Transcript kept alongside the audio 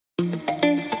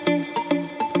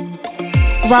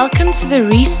Welcome to the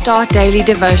Restart Daily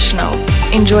Devotionals.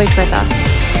 Enjoy it with us.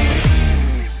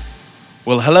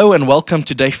 Well, hello and welcome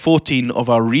to day 14 of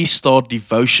our Restart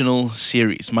devotional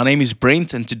series. My name is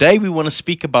Brent, and today we want to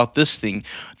speak about this thing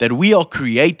that we are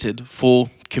created for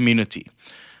community.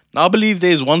 Now, I believe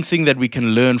there's one thing that we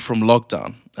can learn from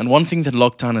lockdown, and one thing that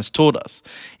lockdown has taught us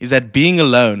is that being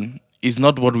alone is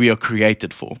not what we are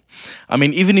created for. I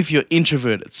mean, even if you're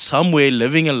introverted, somewhere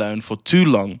living alone for too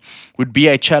long would be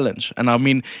a challenge. And I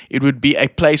mean, it would be a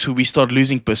place where we start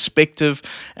losing perspective.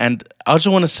 And I just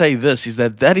want to say this, is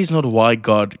that is not why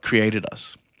God created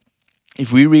us.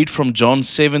 If we read from John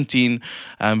 17,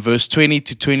 verse 20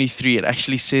 to 23, it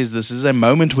actually says this is a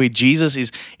moment where Jesus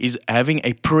is having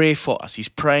a prayer for us. He's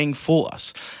praying for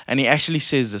us. And he actually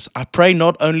says this, I pray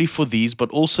not only for these, but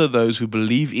also those who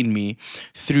believe in me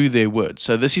through their word.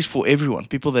 So this is for everyone,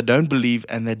 people that don't believe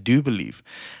and that do believe.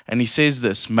 And he says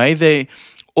this, may they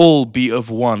all be of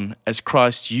one, as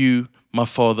Christ, you, my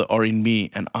Father, are in me,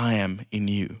 and I am in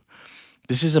you.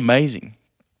 This is amazing.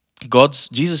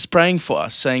 Jesus praying for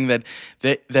us, saying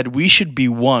that we should be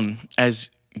one as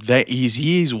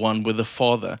He is one with the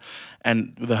Father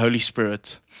and the Holy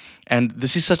Spirit. And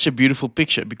this is such a beautiful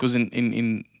picture because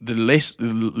in the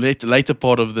later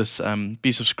part of this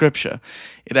piece of scripture,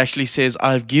 it actually says,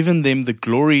 I have given them the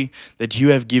glory that you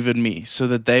have given me, so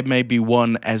that they may be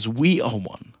one as we are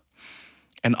one.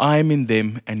 And I am in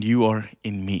them and you are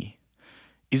in me.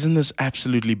 Isn't this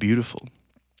absolutely beautiful?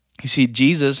 You see,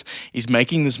 Jesus is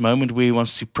making this moment where he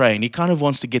wants to pray, and he kind of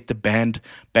wants to get the band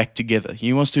back together.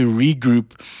 He wants to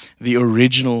regroup the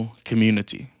original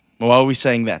community. Why are we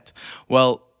saying that?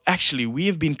 Well, actually, we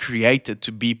have been created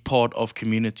to be part of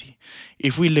community.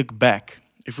 If we look back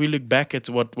at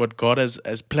what God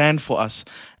has planned for us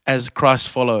as Christ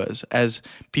followers, as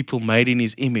people made in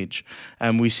his image,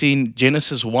 we see in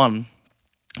Genesis 1,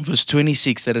 verse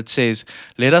 26, that it says,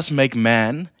 let us make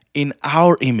man in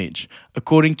our image,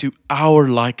 according to our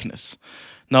likeness.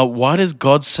 Now, why does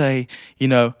God say,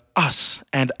 us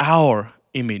and our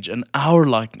image and our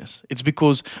likeness? It's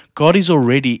because God is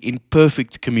already in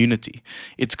perfect community.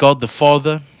 It's God the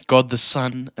Father, God the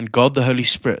Son, and God the Holy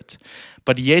Spirit.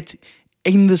 But yet,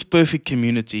 in this perfect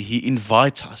community, He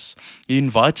invites us. He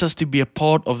invites us to be a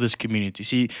part of this community.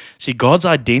 See, God's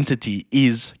identity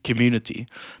is community.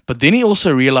 But then He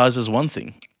also realizes one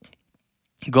thing.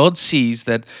 God sees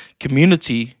that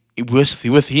community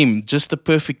with Him, just the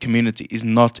perfect community, is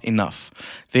not enough.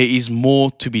 There is more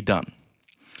to be done.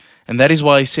 And that is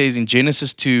why He says in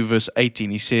Genesis 2 verse 18,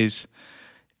 He says,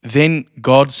 then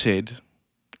God said,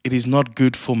 it is not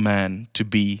good for man to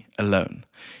be alone.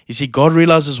 You see, God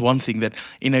realizes one thing, that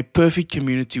in a perfect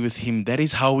community with Him, that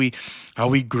is how we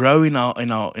grow in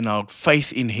our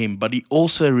faith in Him. But He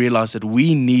also realized that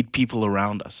we need people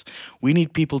around us. We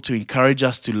need people to encourage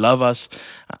us, to love us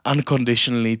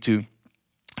unconditionally, to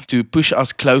push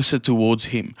us closer towards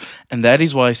Him. And that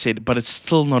is why I said, but it's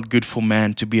still not good for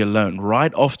man to be alone.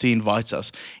 Right after He invites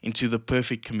us into the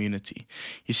perfect community.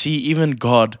 You see, even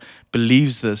God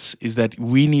believes this, is that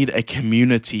we need a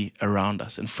community around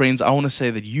us. And friends, I want to say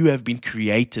that you have been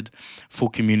created for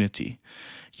community.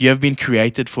 You have been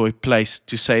created for a place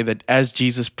to say that, as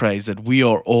Jesus prays, that we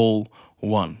are all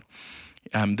one.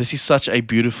 This is such a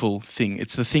beautiful thing.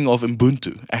 It's the thing of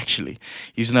Ubuntu, actually.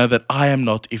 You know that I am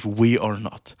not if we are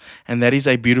not. And that is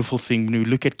a beautiful thing when we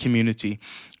look at community.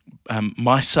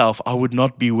 Myself, I would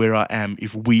not be where I am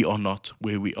if we are not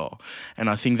where we are. And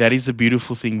I think that is the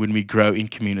beautiful thing when we grow in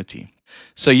community.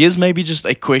 So here's maybe just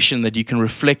a question that you can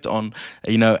reflect on,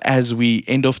 as we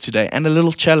end off today, and a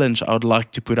little challenge I would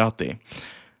like to put out there.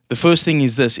 The first thing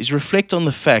is this, is reflect on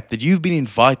the fact that you've been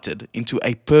invited into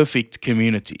a perfect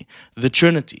community, the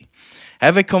Trinity.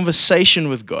 Have a conversation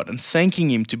with God and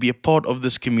thanking Him to be a part of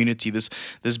this community,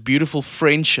 this beautiful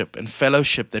friendship and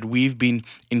fellowship that we've been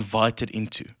invited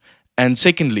into. And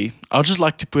secondly, I'd just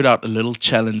like to put out a little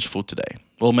challenge for today.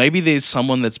 Well, maybe there's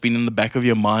someone that's been in the back of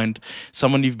your mind,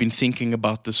 someone you've been thinking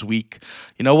about this week.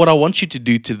 What I want you to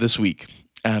do this week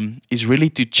is really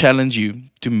to challenge you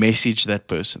to message that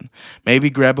person.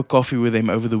 Maybe grab a coffee with them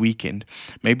over the weekend.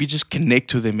 Maybe just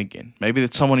connect with them again. Maybe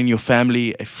that's someone in your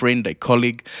family, a friend, a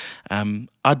colleague.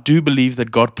 I do believe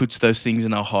that God puts those things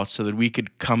in our hearts so that we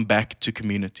could come back to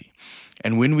community.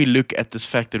 And when we look at this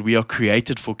fact that we are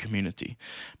created for community,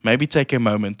 maybe take a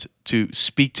moment to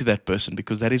speak to that person,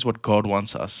 because that is what God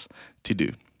wants us to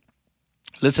do.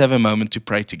 Let's have a moment to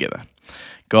pray together.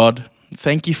 God,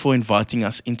 thank you for inviting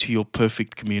us into your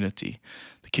perfect community,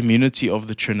 the community of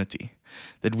the Trinity.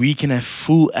 that we can have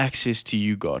full access to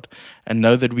you, God, and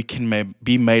know that we can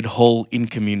be made whole in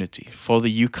community. Father,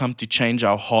 you come to change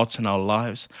our hearts and our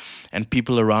lives, and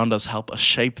people around us help us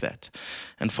shape that.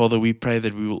 And Father, we pray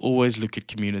that we will always look at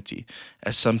community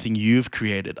as something you've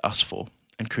created us for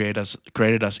and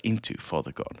created us into,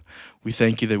 Father God. We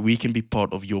thank you that we can be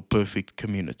part of your perfect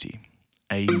community.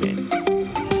 Amen.